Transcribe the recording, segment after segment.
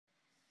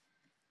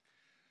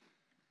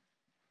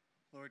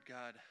Lord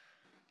God,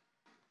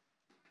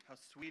 how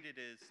sweet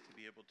it is to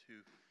be able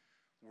to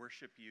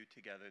worship you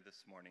together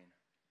this morning.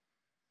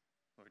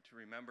 Lord, to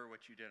remember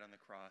what you did on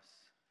the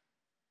cross,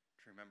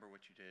 to remember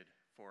what you did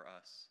for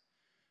us,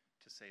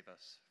 to save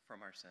us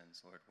from our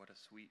sins. Lord, what a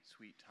sweet,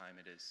 sweet time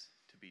it is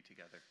to be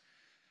together.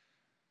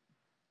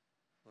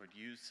 Lord,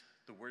 use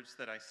the words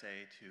that I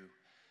say to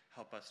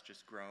help us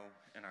just grow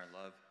in our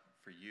love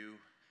for you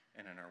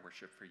and in our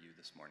worship for you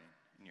this morning.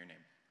 In your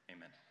name,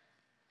 amen.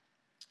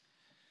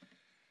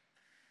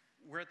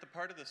 We're at the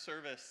part of the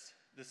service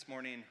this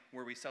morning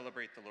where we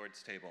celebrate the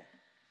Lord's table.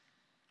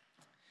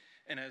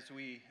 And as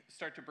we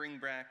start to bring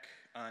back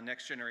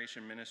Next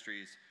Generation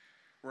Ministries,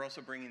 we're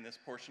also bringing this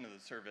portion of the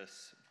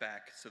service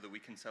back so that we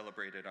can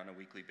celebrate it on a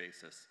weekly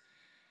basis.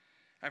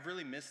 I've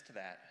really missed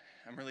that.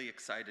 I'm really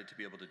excited to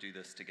be able to do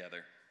this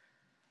together.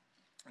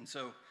 And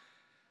so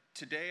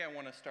today I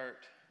want to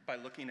start by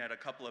looking at a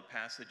couple of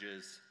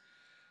passages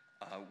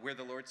where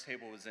the Lord's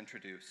table was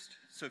introduced.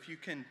 So if you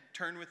can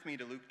turn with me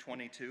to Luke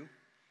 22.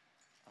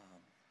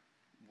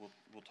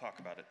 We'll talk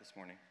about it this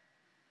morning.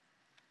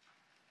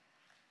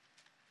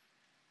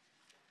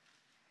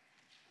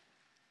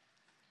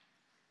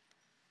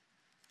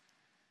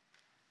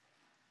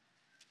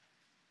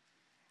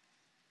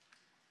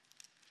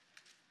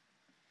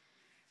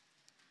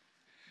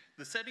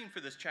 The setting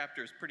for this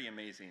chapter is pretty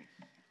amazing.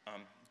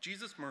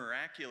 Jesus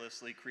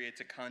miraculously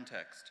creates a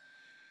context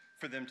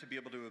for them to be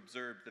able to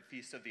observe the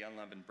Feast of the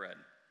Unleavened Bread.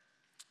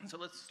 And so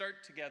let's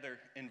start together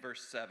in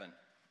verse 7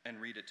 and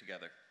read it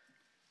together.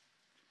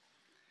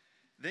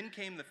 Then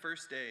came the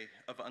first day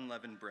of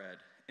unleavened bread,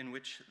 in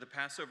which the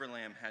Passover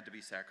lamb had to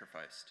be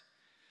sacrificed.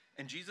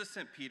 And Jesus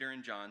sent Peter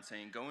and John,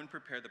 saying, "Go and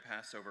prepare the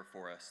Passover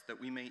for us, that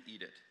we may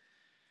eat it."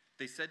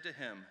 They said to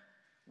him,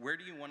 "Where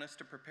do you want us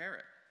to prepare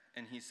it?"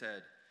 And he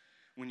said,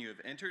 "When you have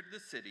entered the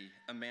city,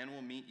 a man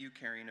will meet you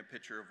carrying a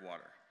pitcher of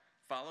water.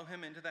 Follow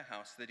him into the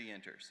house that he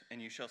enters,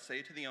 and you shall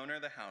say to the owner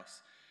of the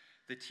house,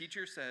 'The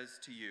teacher says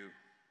to you,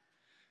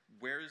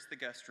 where is the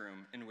guest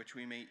room in which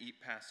we may eat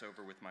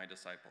Passover with my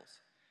disciples?'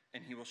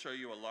 And he will show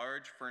you a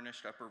large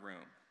furnished upper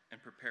room, and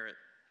prepare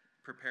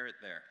it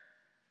there."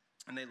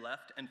 And they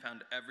left and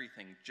found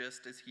everything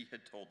just as he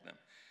had told them,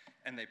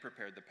 and they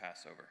prepared the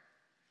Passover.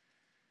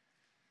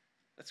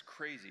 That's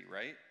crazy,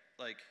 right?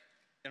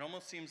 It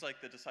almost seems like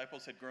the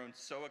disciples had grown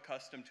so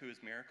accustomed to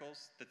his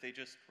miracles that they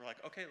just were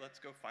like, okay, let's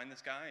go find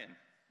this guy and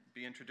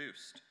be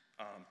introduced.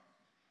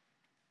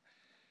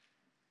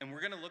 And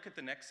we're going to look at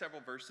the next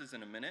several verses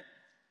in a minute.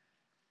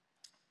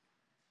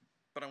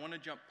 But I want to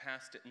jump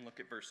past it and look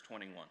at verse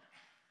 21.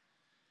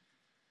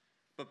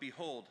 "But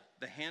behold,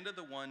 the hand of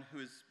the one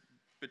who is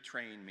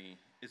betraying me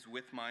is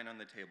with mine on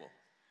the table.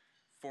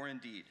 For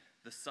indeed,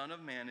 the Son of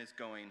Man is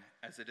going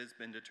as it has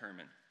been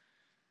determined.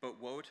 But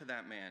woe to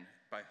that man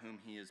by whom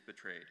he is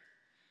betrayed."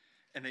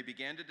 And they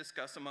began to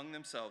discuss among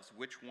themselves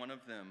which one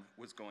of them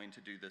was going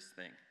to do this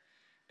thing.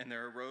 And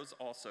there arose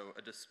also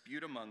a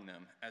dispute among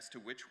them as to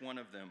which one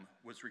of them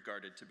was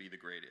regarded to be the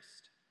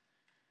greatest.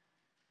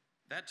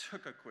 That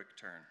took a quick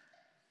turn.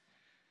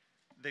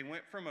 They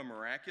went from a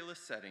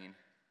miraculous setting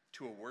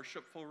to a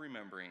worshipful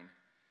remembering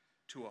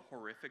to a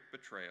horrific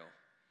betrayal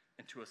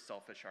and to a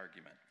selfish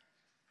argument.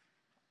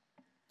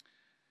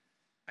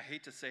 I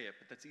hate to say it,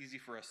 but that's easy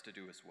for us to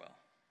do as well.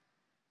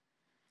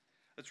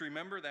 Let's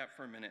remember that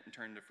for a minute and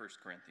turn to 1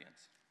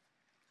 Corinthians.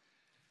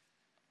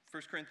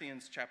 1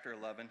 Corinthians chapter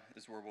 11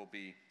 is where we'll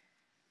be.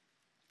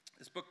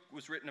 This book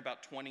was written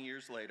about 20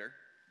 years later.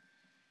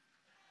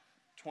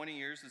 20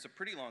 years is a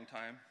pretty long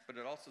time, but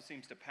it also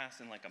seems to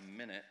pass in like a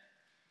minute.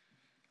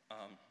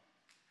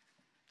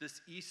 This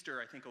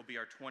Easter, I think, will be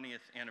our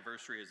 20th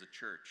anniversary as a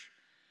church.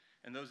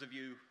 And those of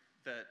you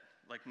that,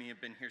 like me, have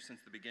been here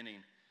since the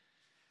beginning,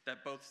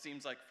 that both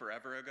seems like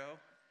forever ago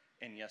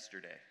and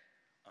yesterday.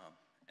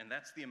 And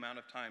that's the amount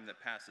of time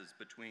that passes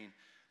between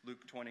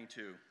Luke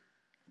 22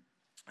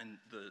 and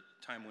the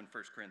time when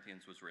 1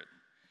 Corinthians was written.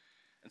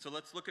 And so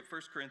let's look at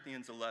 1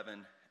 Corinthians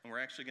 11, and we're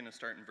actually going to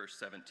start in verse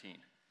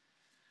 17.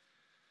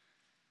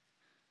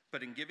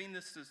 "But in giving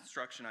this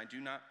instruction, I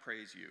do not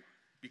praise you,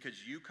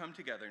 because you come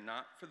together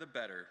not for the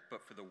better,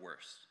 but for the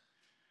worse.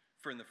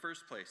 For in the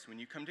first place, when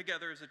you come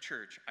together as a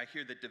church, I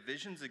hear that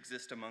divisions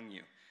exist among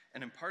you,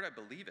 and in part I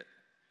believe it.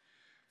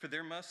 For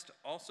there must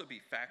also be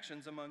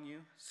factions among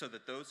you, so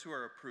that those who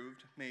are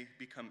approved may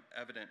become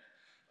evident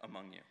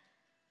among you.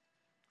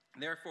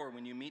 Therefore,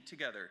 when you meet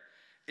together,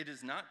 it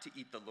is not to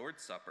eat the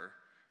Lord's Supper,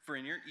 for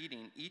in your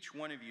eating, each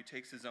one of you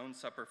takes his own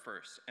supper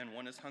first, and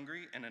one is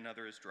hungry and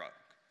another is drunk.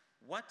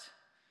 What?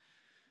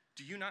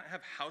 Do you not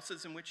have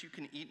houses in which you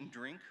can eat and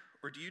drink?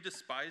 Or do you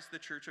despise the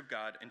church of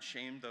God and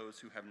shame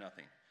those who have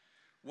nothing?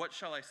 What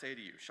shall I say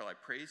to you? Shall I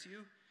praise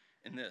you?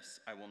 In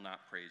this I will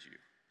not praise you."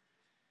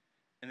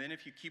 And then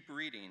if you keep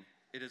reading,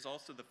 it is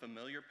also the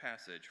familiar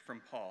passage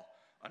from Paul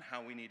on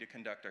how we need to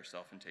conduct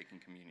ourselves in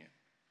taking communion.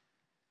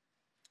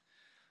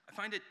 I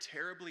find it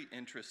terribly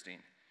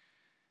interesting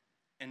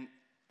and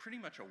pretty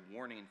much a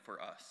warning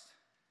for us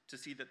to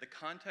see that the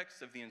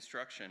context of the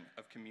instruction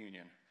of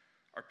communion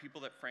are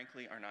people that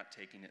frankly are not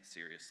taking it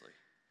seriously.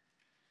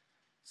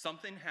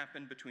 Something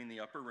happened between the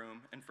upper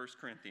room and 1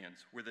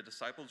 Corinthians where the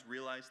disciples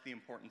realized the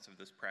importance of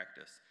this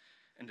practice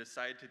and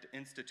decided to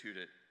institute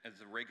it as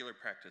a regular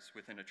practice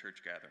within a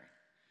church gathering.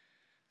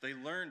 They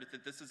learned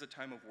that this is a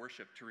time of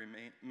worship to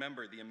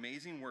remember the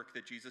amazing work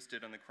that Jesus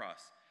did on the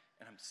cross,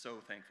 and I'm so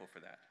thankful for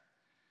that.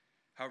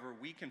 However,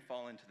 we can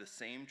fall into the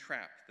same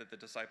trap that the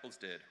disciples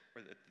did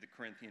or that the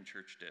Corinthian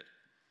church did.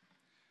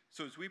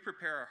 So as we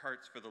prepare our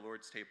hearts for the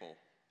Lord's table,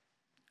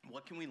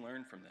 what can we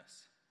learn from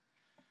this?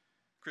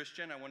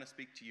 Christian, I want to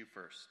speak to you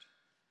first.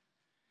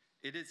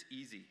 It is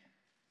easy,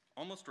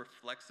 almost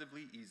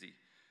reflexively easy,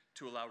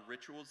 to allow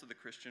rituals of the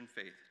Christian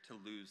faith to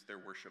lose their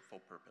worshipful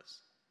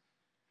purpose.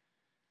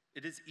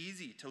 It is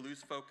easy to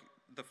lose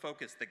the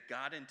focus that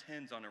God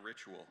intends on a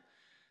ritual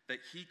that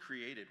he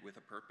created with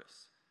a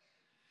purpose.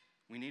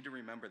 We need to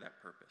remember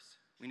that purpose.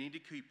 We need to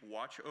keep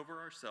watch over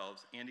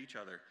ourselves and each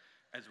other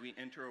as we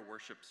enter a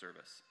worship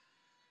service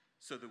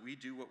so that we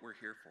do what we're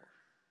here for,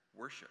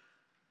 worship.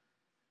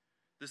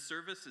 This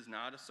service is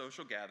not a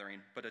social gathering,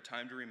 but a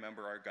time to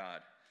remember our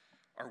God,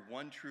 our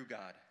one true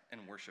God,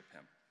 and worship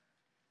him.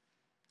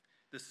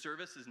 This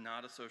service is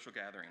not a social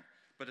gathering,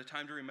 but a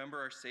time to remember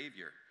our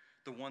Savior,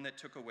 the one that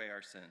took away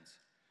our sins.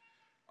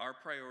 Our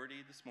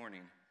priority this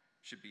morning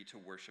should be to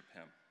worship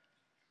him.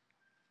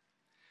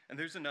 And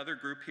there's another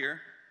group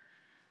here.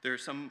 There are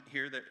some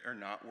here that are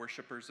not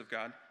worshipers of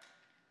God.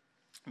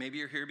 Maybe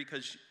you're here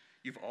because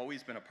you've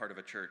always been a part of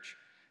a church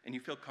and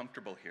you feel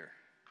comfortable here.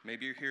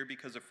 Maybe you're here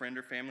because a friend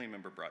or family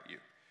member brought you.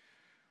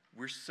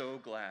 We're so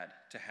glad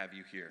to have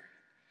you here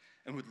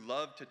and would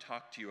love to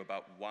talk to you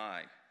about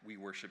why we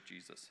worship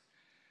Jesus.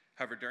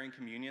 However, during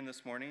communion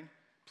this morning,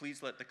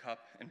 please let the cup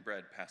and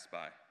bread pass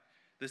by.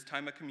 This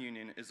time of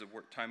communion is a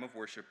time of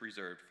worship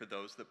reserved for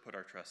those that put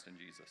our trust in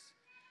Jesus.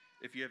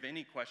 If you have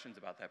any questions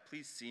about that,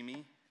 please see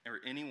me or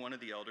any one of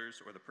the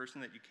elders or the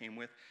person that you came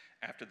with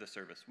after the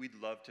service. We'd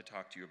love to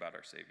talk to you about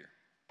our Savior.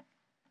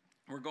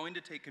 We're going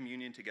to take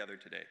communion together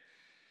today.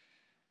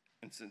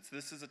 And since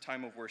this is a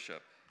time of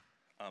worship,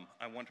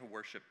 I want to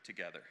worship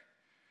together.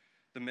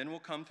 The men will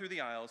come through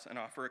the aisles and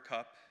offer a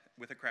cup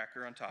with a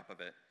cracker on top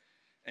of it.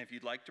 And if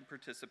you'd like to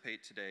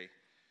participate today,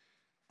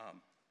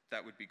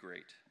 that would be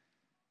great.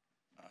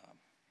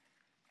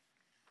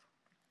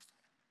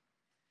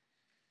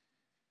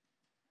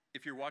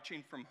 If you're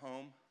watching from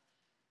home,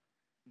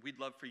 we'd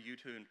love for you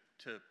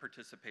to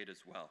participate as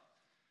well.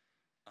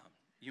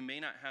 You may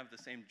not have the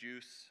same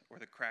juice or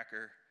the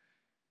cracker.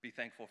 Be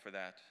thankful for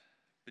that.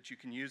 But you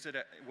can use it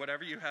at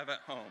whatever you have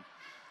at home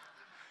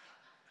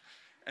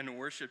and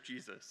worship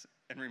Jesus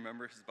and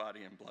remember his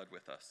body and blood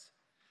with us.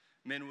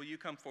 Men, will you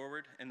come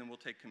forward, and then we'll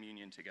take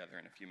communion together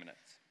in a few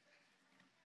minutes.